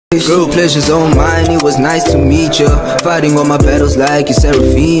Girl, pleasure's on mine, it was nice to meet ya. Fighting all my battles like you're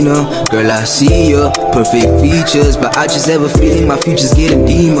Seraphina. Girl, I see ya, perfect features, but I just have a feeling my future's getting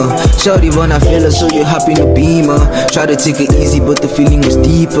dimmer. Shorty when I feel her, so you hop in the Beamer. Try to take it easy, but the feeling was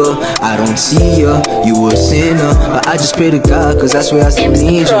deeper. I don't see ya, you were a sinner, but I just pray to God, cause I swear I still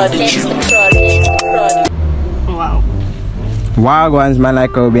need ya. Wow. Wagwans man,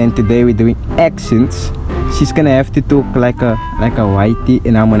 like Kobe, and today we're doing accents. She's gonna have to talk like a whitey,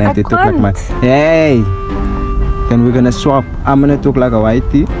 and I'm gonna have to talk like my. Hey, then we're gonna swap. I'm gonna talk like a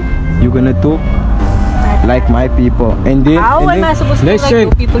whitey. You're gonna talk like my people, and then. How am I supposed to talk like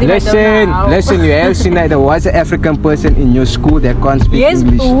your people if I don't know how? Listen. You have seen that there was an African person in your school that can't speak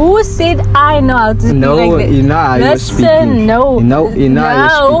English. Yes, who said I know how to speak like that? You know how you're speaking. No. You know how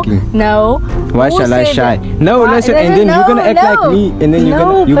you're speaking. No. Why shall I shy? No, listen, and then you're gonna act like me, and then you're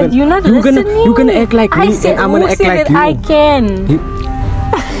gonna act like me, and I'm gonna act like you. I can.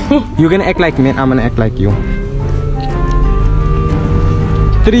 You're gonna act like me, and I'm gonna act like you.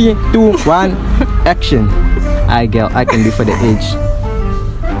 3, 2, 1, action. I girl, I can be for the age.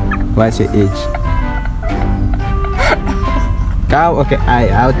 What's your age? Cow, okay,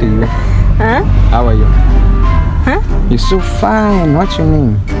 how to you? Huh? How are you? Huh? You're so fine. What's your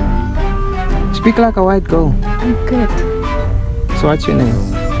name? Speak like a white girl. I'm good. So what's your name?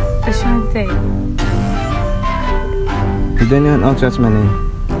 Ashante. You don't even know what's my name.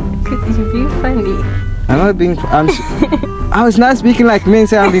 Cause you're being funny. I'm not being. I was not speaking like men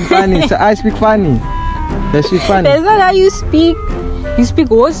say I'm being funny. So I speak funny. That's funny. That's not how you speak. You speak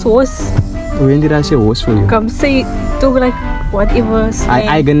horse. When did I say horse for you? Come say talk like whatever.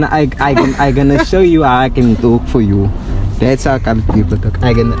 I gonna show you how I can talk for you. That's how kind of people talk.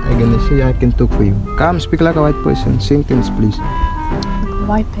 I gonna show you how I can talk for you. Come speak like a white person. Sentence please.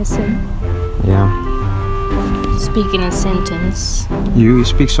 White person. Yeah. Speak in a sentence. You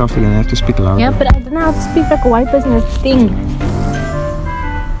speak softly and I have to speak louder. Yeah, but I don't know how to speak like a white person. That's the thing.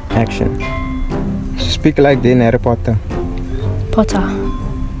 Action. Speak like they in Harry Potter. Potter.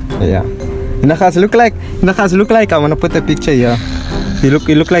 Yeah. And the guys look like I'm gonna put a picture here. You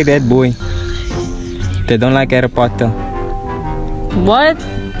look like that boy. They don't like Harry Potter. What?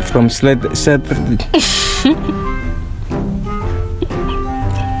 From Saturday.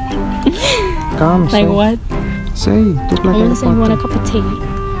 Come. Like what? Say, talk like I'm Harry gonna say you Potter. want a cup of tea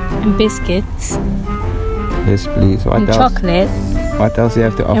and biscuits Yes, please. What and else? chocolate What else you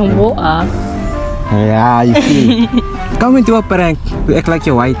have to offer? and water. Yeah, you see. Come into a prank. You act like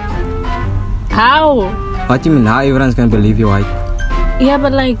you're white. How? What do you mean? How everyone's gonna believe you're white? Yeah,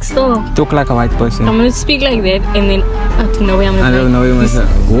 but like still, Talk like a white person. I'm gonna speak like that and then I don't know where I'm gonna. I don't know you must.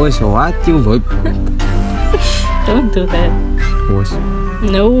 What's what you vote? Don't do that. What's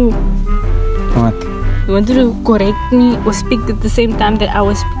No. what? You wanted to correct me or speak at the same time that I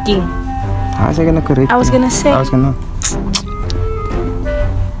was speaking. How was I gonna correct? I was you? gonna say. I was gonna.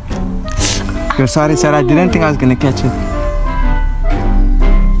 You're sorry, sir. I didn't think I was gonna catch it.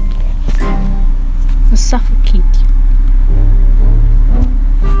 Suffocate you.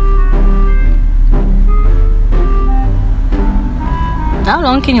 How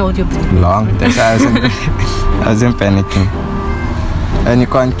long can you hold your breath? Long. That's why I wasn't panicking. And you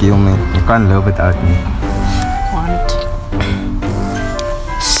can't kill me. You can't live without me. Want.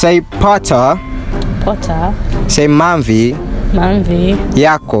 Say Potter. Potter. Say Manvi. Manvi.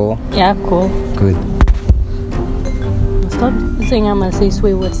 Yako. Yako. Good. Stop saying I'm gonna say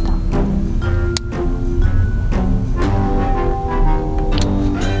swear word stuff.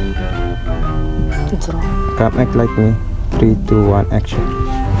 It's wrong. Come act like me. 3, 2, 1, action.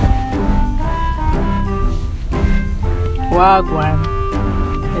 Wagwan.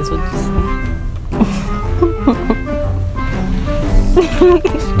 That's what you say.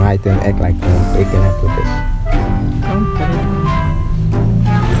 I don't act like I'm picking up with this.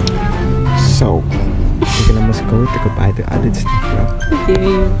 So, we're gonna must go to buy the other stuff now.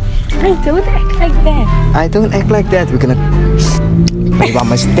 I don't act like that. I don't act like that. We're gonna. Babe, I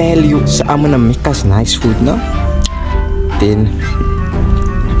must tell you. So I'm gonna make us nice food, no? Then.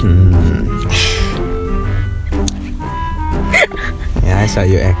 Yeah, I saw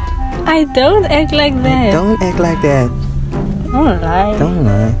you act. I don't act like that. Don't act like that. Don't lie. Don't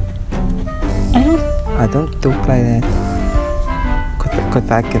lie. I I don't talk like that. Cause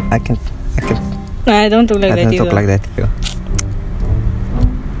I can. I don't talk like I that don't either. talk like that too.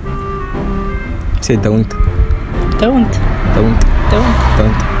 Say don't. Don't. Don't. Don't.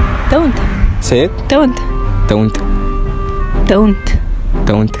 Don't. Don't. Say it. Don't. Don't. Don't.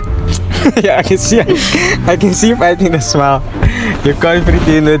 Don't. Yeah, I can see. I can see you fighting the smile. You can't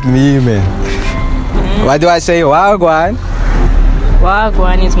pretend with me, man. What do I say? Wagwan.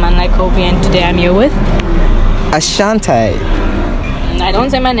 Wagwan is man like Kobe, and today I'm here with. Ashanti. I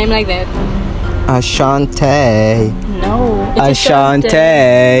don't say my name like that. Ashanti. No. It's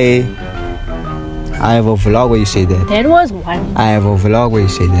Ashanti. I have a vlog where you say that. That was one. I have a vlog where you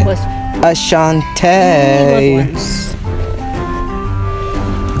say that. Was Ashanti. it was once.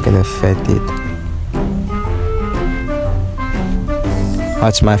 Look at the fat it.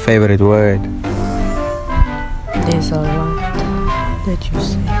 What's my favorite word? There's a lot that you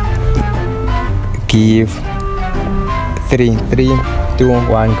say. Give. 3, 2,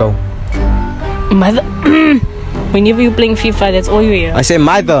 1, go. Mother. Whenever you're playing FIFA, that's all you hear. I say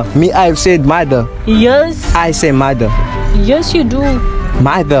mother. Me, I've said mother. Yes. I say mother. Yes, you do.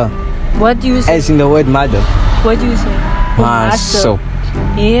 Mother. What do you say? As in the word mother. What do you say? So.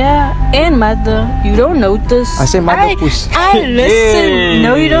 Yeah, and mother. You don't notice. I say mother puss. I listen. Hey.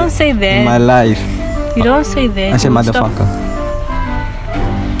 No, you don't say that. My life. You don't say that. I say Don't stop. motherfucker.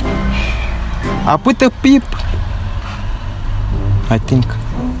 I put a peep. I think.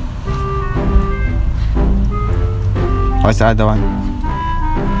 What's the other one?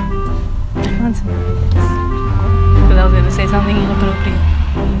 I can't say that. Because I was going to say something inappropriate.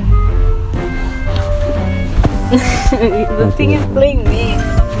 The thing is playing me.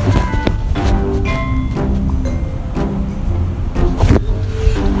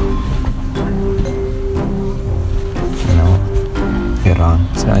 No, you're wrong.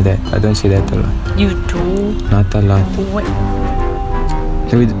 It's not that. I don't say that a lot. You do. Not a lot. What?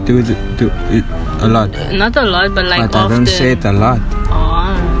 Do it a lot. Not a lot, but like But I often. don't say it a lot.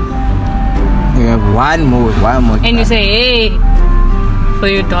 Oh. You have one more. And you say, hey, for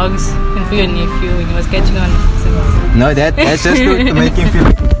your dogs and for your nephew when he was catching on. No, that's just to make him feel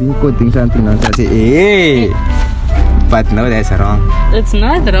like he's being quoting something else. I say, hey. But no, that's wrong. It's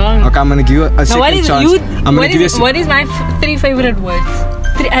not wrong. Okay, I'm gonna give you a second What is chance. I'm gonna give you what is my 3 favorite words?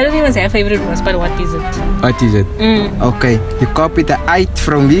 I don't even say favorite words, but what is it? What is it? Okay, you copy the "ait"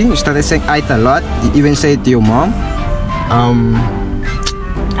 from me. You started saying "ait" a lot. You even say it to your mom.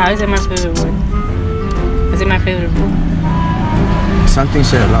 How is it my favorite word? Is it my favorite word? Something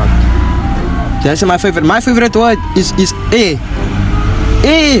said a lot. That's my favorite. My favorite word is "eh."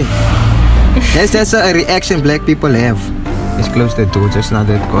 Eh. That's a reaction black people have. Let's close the door just now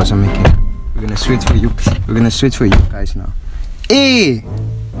that cause I'm making. We're gonna switch for you. We're gonna switch for you guys now. Eh.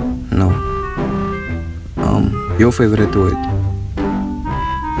 No. Your favorite word.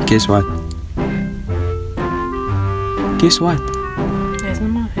 Guess what? Guess what? That's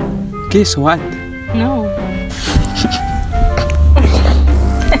not my favorite. Guess what? No.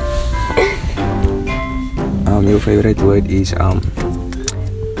 Your favorite word is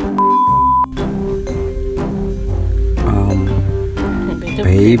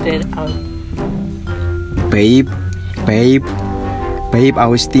babe. Babe, I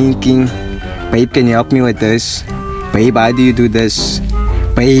was thinking, babe, can you help me with this? Babe, how do you do this?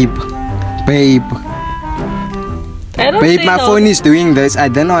 Babe. I don't Babe, say my no. phone is doing this. I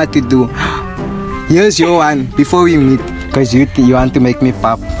don't know what to do. Here's your one before we meet. Because you want to make me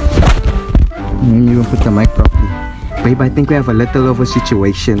pop. Let me even put the mic properly. Babe, I think we have a little of a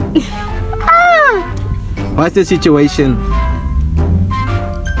situation. What's the situation?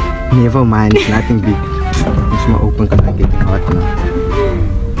 Never mind, it's nothing big. It's more open because I'm getting hot now.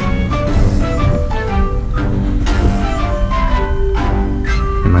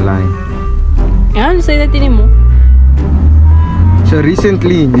 Am I lying? I don't say that anymore. So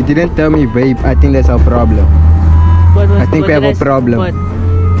recently, you didn't tell me, babe, I think that's our problem. I think we have a problem.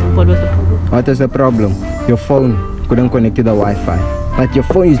 What was the problem? What is the problem? Your phone couldn't connect to the Wi-Fi. But your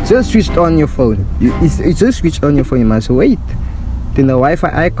phone is just switched on your phone. It's just switched on your phone, you must wait. Then the Wi-Fi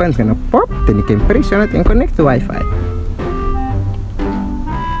icon is gonna pop, then you can press on it and connect to Wi-Fi.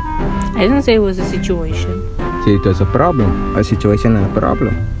 I didn't say it was a situation. So it was a problem, a situation and a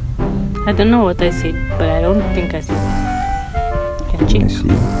problem. I don't know what I said, but I don't think I said it. Can check. Let's see.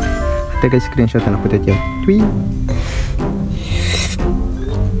 Take a screenshot and I'll put it here. Tweet.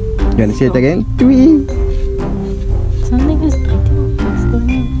 You wanna say it again? Tweet. Something is biting. What's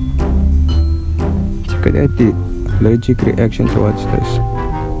going on? Look at the allergic reaction towards this.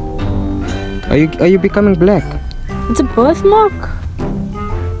 Are you becoming black? It's a birthmark.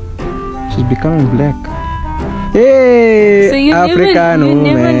 She's becoming black. Hey, So you African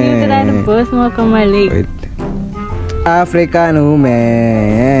never woman. knew that I had a birthmark on my leg. Wait. African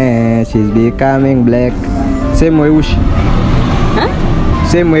woman. She's becoming black. Same way Ushi. Huh?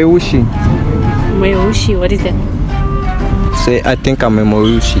 Same way Ushi. Moyoshi, what is that? Say I think I'm a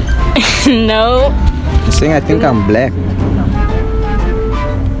Morushi. No. Saying I think I'm black.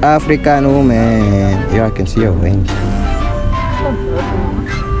 African woman. Yeah, I can see your wings.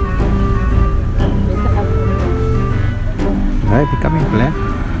 Right, becoming black.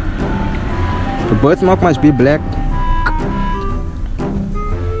 The birthmark must be black.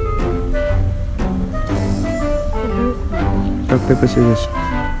 Rock, paper, scissors.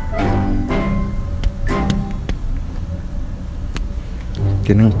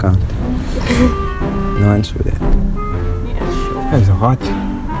 Didn't count. No answer for that. Yeah, sure. It's hot.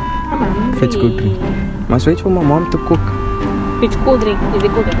 I'm hungry. Fetch cool drink. Must wait for my mom to cook. Fetch cool drink. Is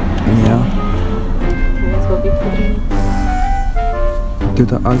it cool drink? Yeah. Let's go get cool drink. Do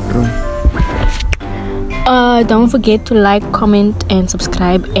the outro. Don't forget to like, comment, and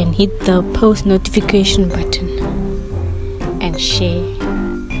subscribe, and hit the post notification button, and share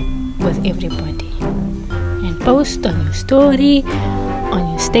with everybody, and post on your story, on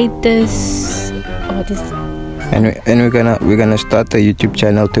your status. What is? And we're gonna start a YouTube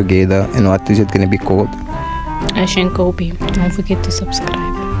channel together. And what is it gonna be called? Ash and Kobe. Don't forget to subscribe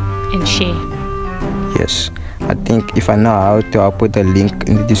and share. Yes. I think if I know how to, I'll put a link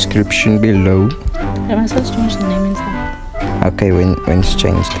in the description below. I must also change the name inside. Okay, when it's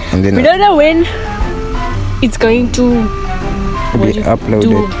changed, and then We don't know when it's going to be uploaded.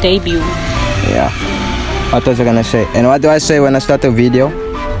 to debut. Yeah. What was I gonna say? And what do I say when I start a video?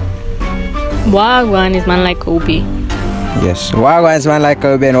 Wagwan is man like Kobe. Yes. Wagwan is man like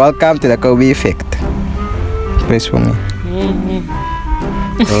Kobe, and welcome to the Kobe effect. Press for me.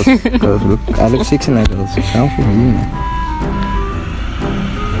 Girls, look. I look sexy now, girls. Down for you, man.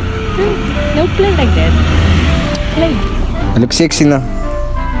 Don't play like that. Play. I look sexy now.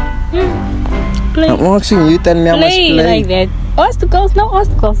 Play. I'm asking you, tell me I must Play play. like that. Ask the girls. No, ask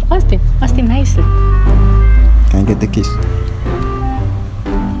the girls. Ask them. Ask them nicely. Can I get the kiss?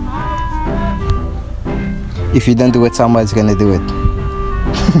 If you don't do it, somebody's gonna do it.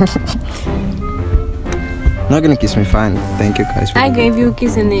 Not gonna kiss me, fine. Thank you guys. I gave you a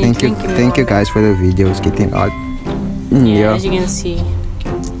kiss and then Thank you guys for the videos getting out. Yeah, as you can see.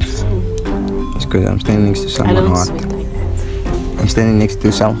 It's good. I'm standing next to I someone don't hot. sweat like that. I'm standing next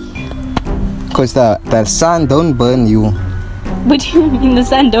to some. Cause the sun don't burn you. But you in the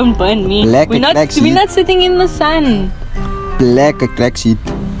sun don't burn me. Black we're attracts not heat. sitting in the sun. Black attracts heat.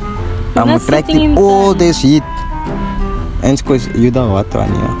 I'm not sitting attracting in all sun. this heat. And it's cause you're the hot one,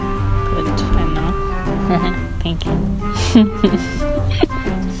 yeah. Good, I know. Thank you.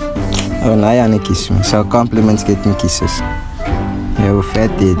 Oh, now you wanna kiss me. So compliments get me kisses. You're a fat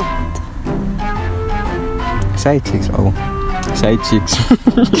head. Side chicks, oh. Side chicks.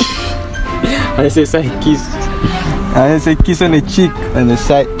 I say side kiss. I say kiss on the cheek, on the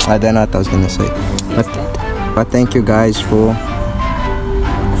side. I don't know what I was gonna say. But thank you guys for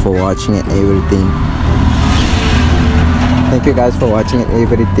watching and everything. Thank you guys for watching and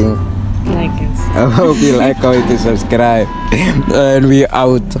everything. Like us. I hope you like, comment, and subscribe. And we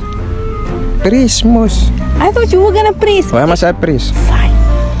out. Press, Moos. I thought you were gonna press. Why must I press? Fine.